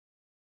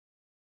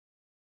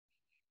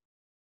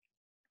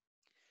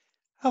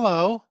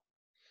Hello.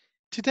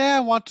 Today I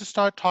want to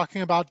start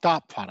talking about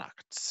dot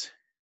products.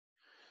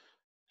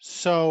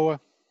 So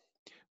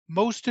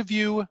most of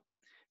you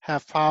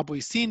have probably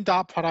seen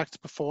dot products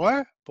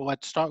before, but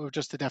let's start with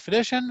just the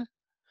definition.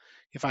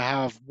 If I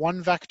have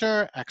one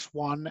vector,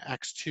 x1,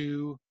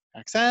 x2,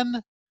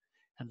 xn,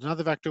 and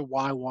another vector,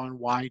 y1,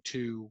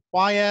 y2,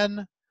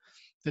 yn,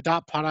 the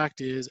dot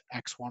product is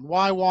x1,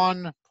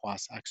 y1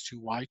 plus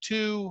x2,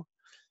 y2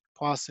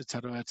 plus et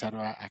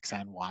cetera,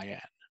 xn, yn.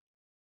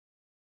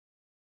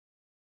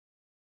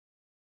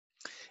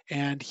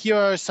 And here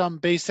are some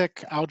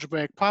basic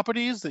algebraic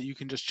properties that you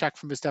can just check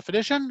from this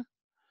definition.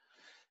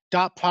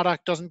 Dot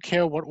product doesn't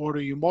care what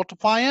order you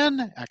multiply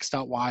in. X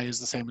dot y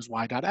is the same as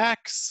y dot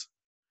x.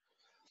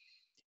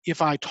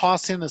 If I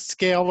toss in a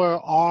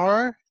scalar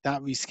r,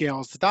 that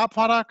rescales the dot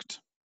product.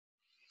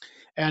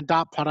 And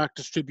dot product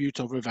distributes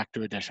over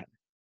vector addition.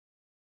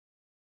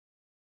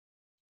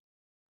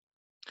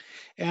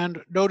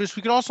 And notice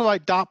we could also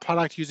write dot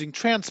product using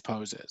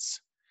transposes.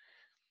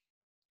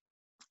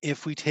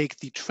 If we take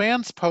the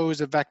transpose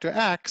of vector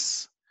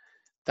x,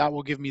 that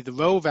will give me the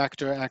row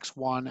vector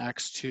x1,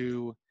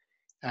 x2,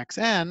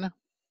 xn.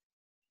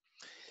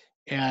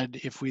 And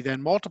if we then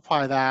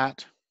multiply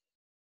that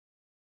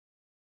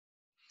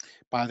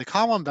by the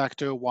column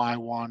vector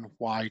y1,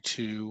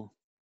 y2,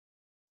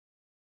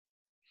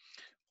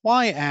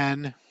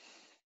 yn,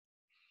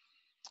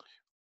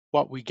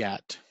 what we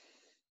get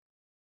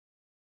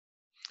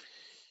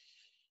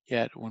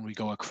when we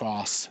go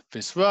across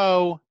this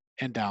row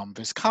and down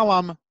this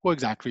column will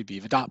exactly be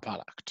the dot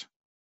product.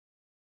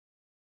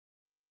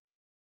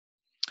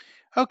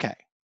 Okay,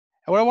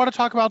 and what I want to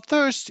talk about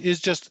first is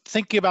just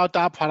thinking about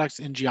dot products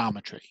in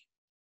geometry.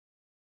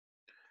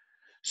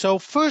 So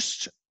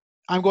first,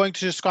 I'm going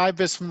to describe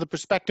this from the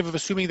perspective of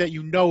assuming that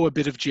you know a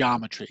bit of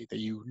geometry, that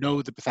you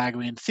know the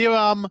Pythagorean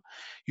Theorem,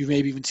 you've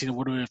maybe even seen a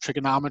little bit of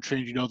trigonometry,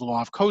 and you know the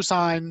law of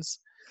cosines.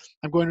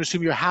 I'm going to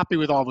assume you're happy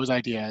with all those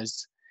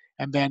ideas,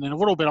 and then in a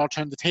little bit I'll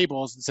turn the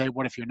tables and say,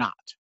 what if you're not?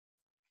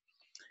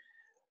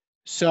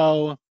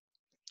 So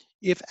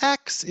if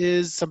x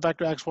is some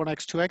vector x1,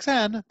 x2,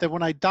 xn, then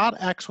when I dot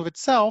x with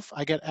itself,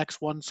 I get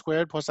x1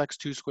 squared plus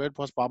x2 squared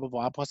plus blah, blah,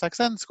 blah, plus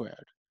xn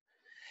squared.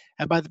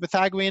 And by the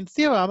Pythagorean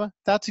theorem,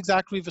 that's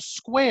exactly the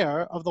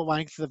square of the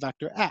length of the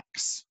vector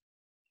x,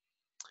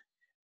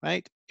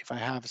 right? If I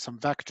have some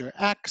vector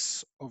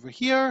x over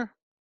here,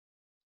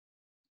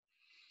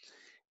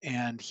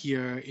 and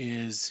here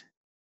is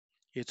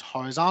its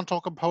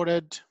horizontal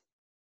component,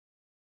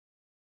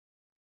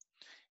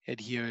 and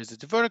here is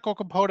its vertical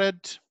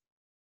component,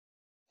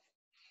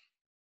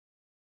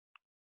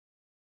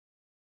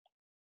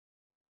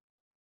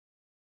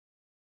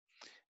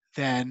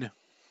 then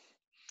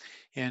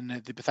and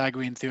the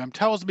Pythagorean theorem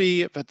tells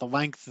me that the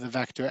length of the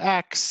vector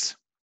x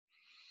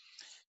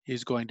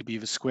is going to be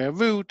the square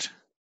root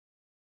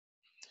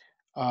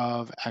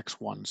of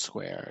x1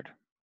 squared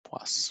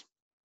plus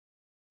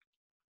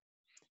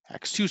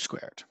x2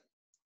 squared.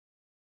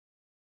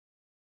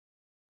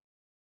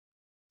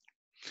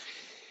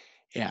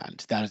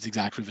 And that is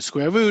exactly the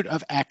square root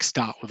of x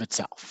dot with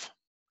itself.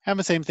 And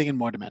the same thing in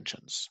more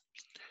dimensions.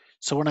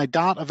 So when I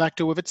dot a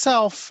vector with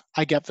itself,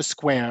 I get the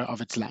square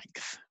of its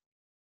length.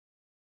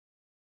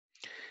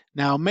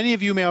 Now, many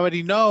of you may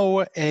already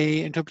know an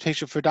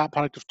interpretation for a dot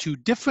product of two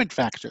different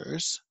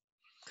vectors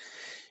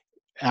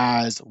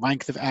as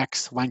length of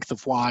x, length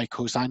of y,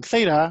 cosine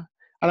theta,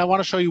 and I want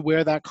to show you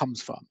where that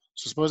comes from.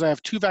 So suppose I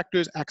have two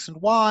vectors, x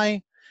and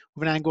y,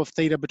 with an angle of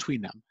theta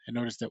between them. And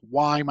notice that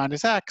y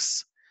minus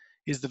x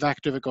is the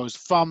vector that goes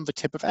from the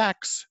tip of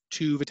x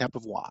to the tip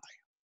of y.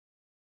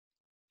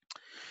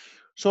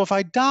 So if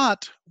I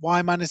dot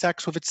y minus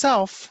x with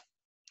itself,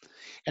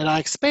 and I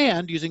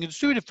expand using a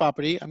distributive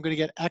property, I'm going to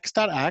get x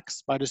dot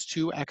x minus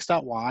 2x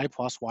dot y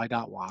plus y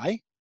dot y.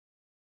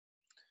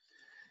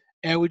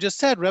 And we just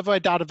said, whenever I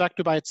dot a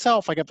vector by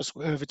itself, I get the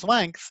square of its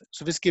length.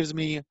 So this gives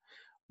me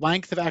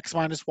length of x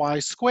minus y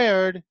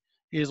squared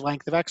is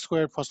length of x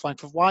squared plus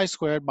length of y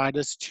squared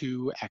minus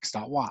 2x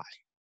dot y.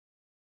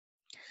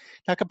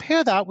 Now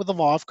compare that with the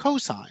law of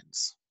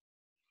cosines.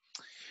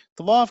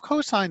 The law of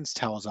cosines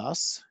tells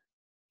us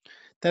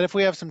that if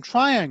we have some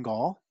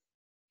triangle,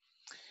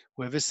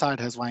 where this side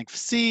has length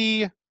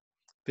c,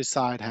 this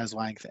side has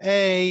length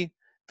a,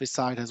 this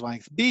side has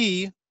length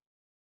b,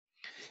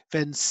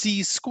 then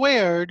c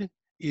squared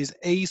is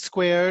a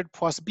squared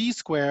plus b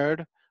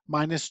squared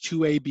minus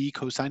 2ab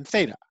cosine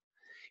theta.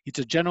 It's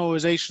a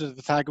generalization of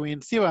the Pythagorean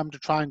theorem to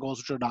triangles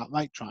which are not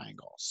right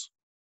triangles.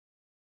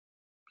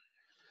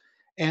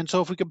 And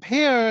so if we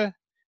compare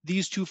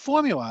these two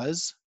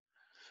formulas,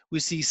 we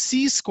see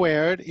c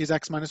squared is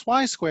x minus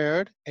y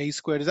squared, a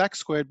squared is x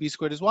squared, b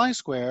squared is y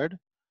squared.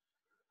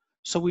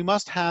 So we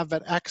must have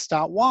that x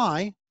dot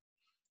y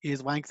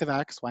is length of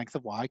x, length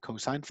of y,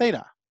 cosine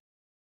theta.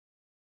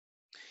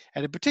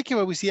 And in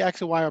particular, we see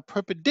x and y are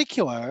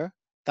perpendicular.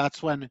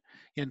 That's when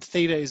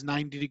theta is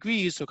 90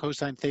 degrees, so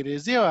cosine theta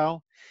is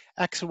 0.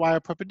 X and y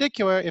are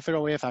perpendicular if and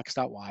only if x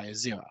dot y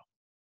is 0.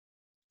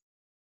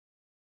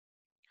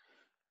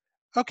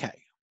 Okay,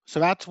 So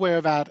that's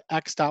where that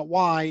x dot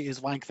y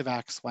is length of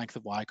x, length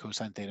of y,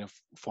 cosine theta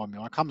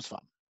formula comes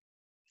from.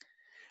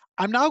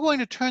 I'm now going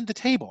to turn the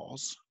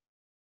tables.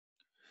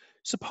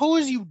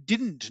 Suppose you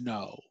didn't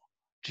know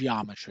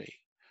geometry,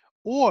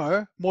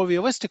 or more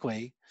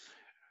realistically,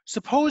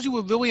 suppose you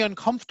were really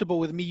uncomfortable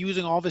with me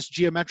using all this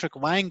geometric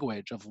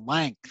language of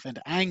length and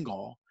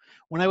angle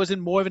when I was in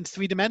more than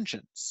 3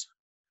 dimensions.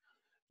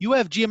 You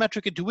have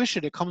geometric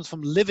intuition. It comes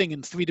from living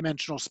in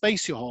 3-dimensional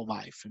space your whole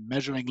life and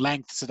measuring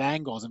lengths and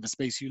angles in the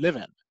space you live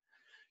in.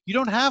 You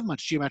don't have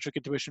much geometric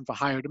intuition for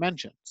higher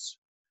dimensions.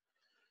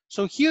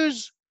 So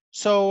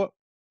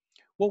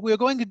what we're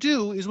going to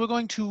do is we're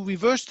going to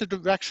reverse the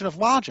direction of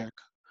logic.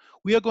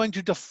 We are going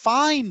to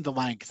define the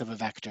length of a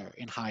vector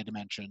in high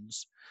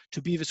dimensions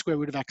to be the square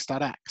root of x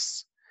dot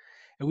x.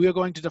 And we are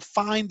going to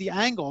define the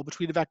angle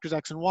between the vectors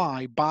x and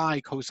y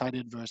by cosine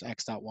inverse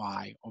x dot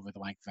y over the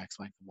length of x,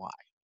 length of y.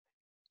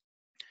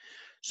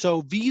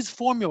 So these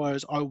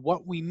formulas are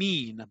what we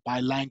mean by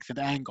length and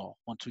angle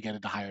once we get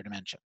into higher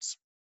dimensions.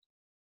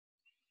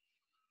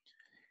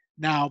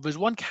 Now, there's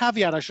one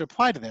caveat I should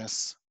apply to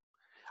this.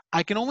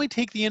 I can only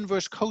take the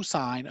inverse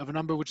cosine of a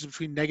number which is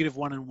between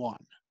 -1 and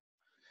 1.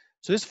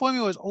 So this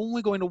formula is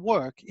only going to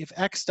work if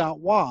x dot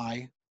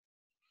y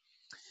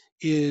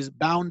is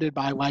bounded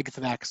by length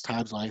of x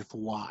times length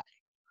of y.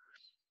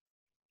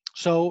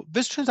 So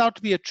this turns out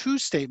to be a true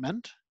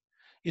statement.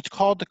 It's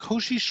called the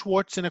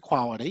Cauchy-Schwarz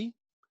inequality.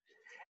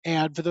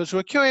 And for those who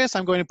are curious,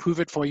 I'm going to prove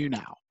it for you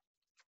now.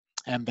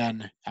 And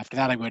then after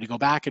that, I'm going to go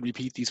back and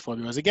repeat these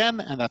formulas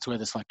again, and that's where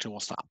this lecture will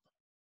stop.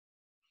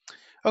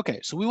 Okay,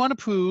 so we want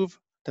to prove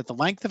that the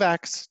length of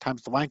x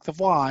times the length of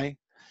y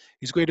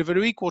is greater than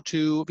or equal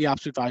to the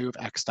absolute value of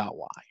x dot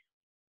y.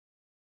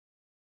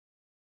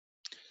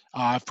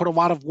 I've put a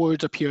lot of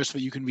words up here so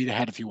that you can read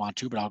ahead if you want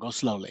to, but I'll go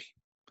slowly.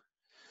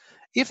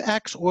 If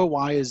x or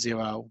y is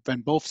 0,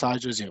 then both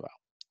sides are 0.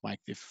 Like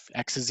if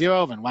x is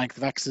 0, then length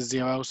of x is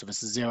 0, so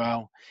this is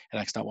 0,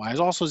 and x dot y is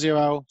also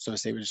 0, so the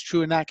statement is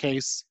true in that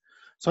case.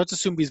 So let's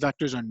assume these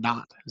vectors are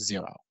not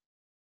 0.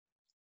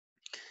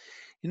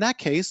 In that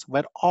case,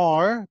 let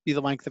r be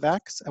the length of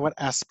x, and let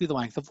s be the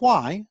length of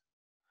y,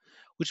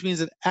 which means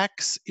that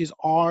x is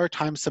r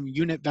times some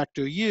unit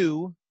vector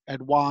u,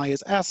 and y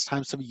is s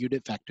times some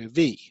unit vector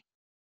v.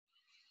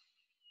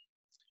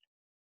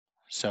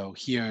 So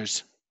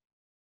here's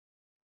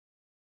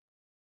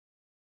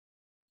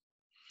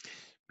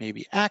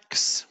maybe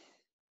x,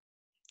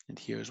 and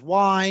here's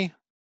y,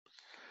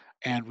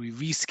 and we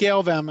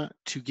rescale them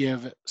to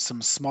give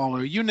some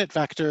smaller unit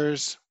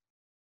vectors,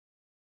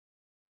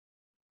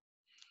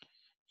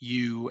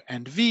 u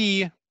and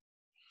v,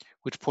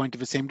 which point to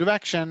the same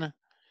direction,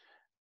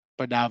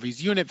 but now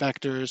these unit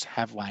vectors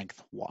have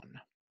length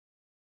 1.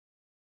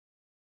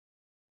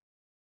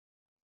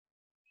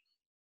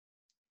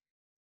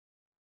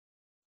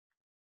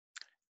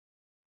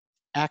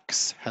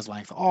 X has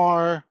length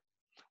r,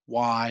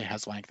 y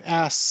has length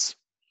s,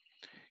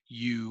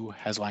 u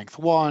has length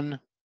 1,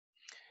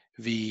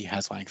 v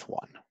has length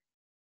 1.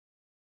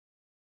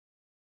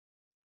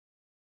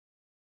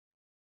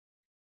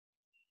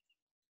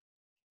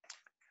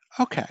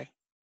 Okay.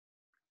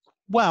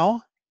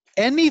 Well,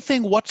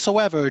 anything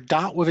whatsoever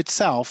dot with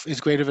itself is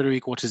greater than or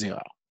equal to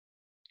 0.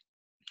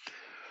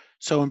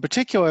 So in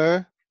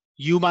particular,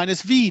 u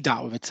minus v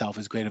dot with itself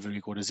is greater than or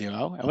equal to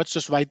 0. And let's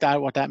just write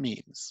down what that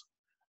means.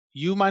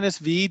 U minus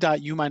v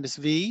dot u minus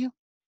v.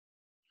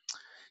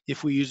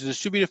 If we use the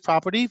distributive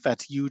property,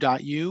 that's u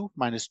dot u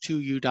minus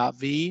 2u dot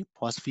v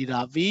plus v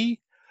dot v.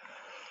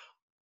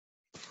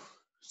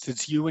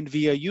 Since u and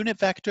v are unit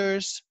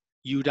vectors,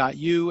 u dot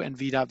u and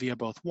v dot v are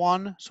both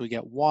 1. So we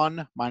get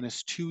 1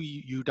 minus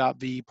 2u dot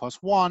v plus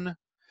 1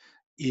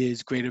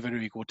 is greater than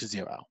or equal to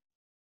 0.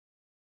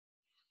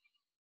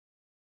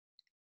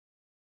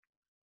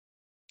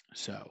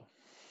 So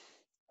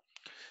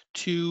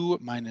 2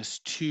 minus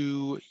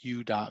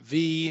 2u dot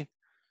v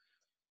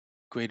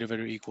greater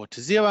than or equal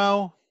to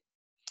 0.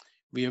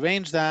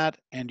 Rearrange that,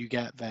 and you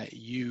get that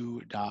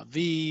u dot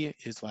v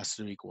is less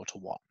than or equal to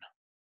 1.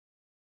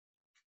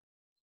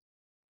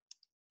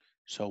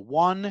 So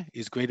 1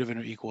 is greater than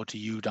or equal to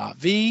u dot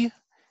v,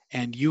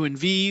 and u and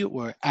v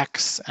were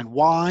x and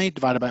y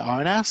divided by r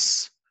and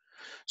s.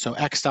 So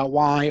x dot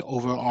y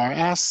over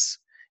rs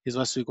is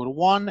less than or equal to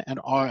 1, and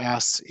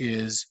rs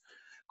is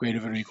greater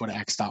than or equal to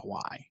x dot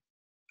y.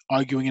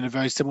 Arguing in a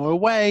very similar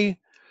way,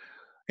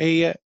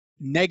 a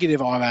negative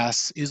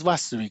rs is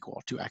less than or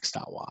equal to x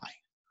dot y.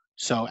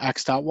 So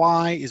x dot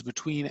y is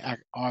between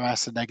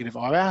rs and negative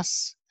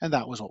rs, and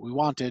that was what we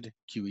wanted,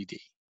 QED.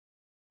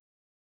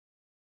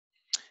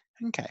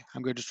 Okay,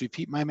 I'm going to just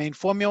repeat my main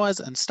formulas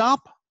and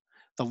stop.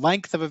 The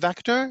length of a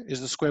vector is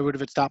the square root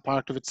of its dot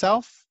product of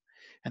itself,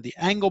 and the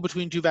angle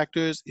between two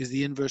vectors is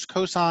the inverse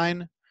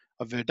cosine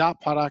of their dot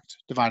product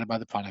divided by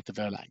the product of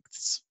their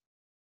lengths.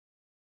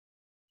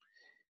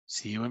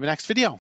 See you in the next video.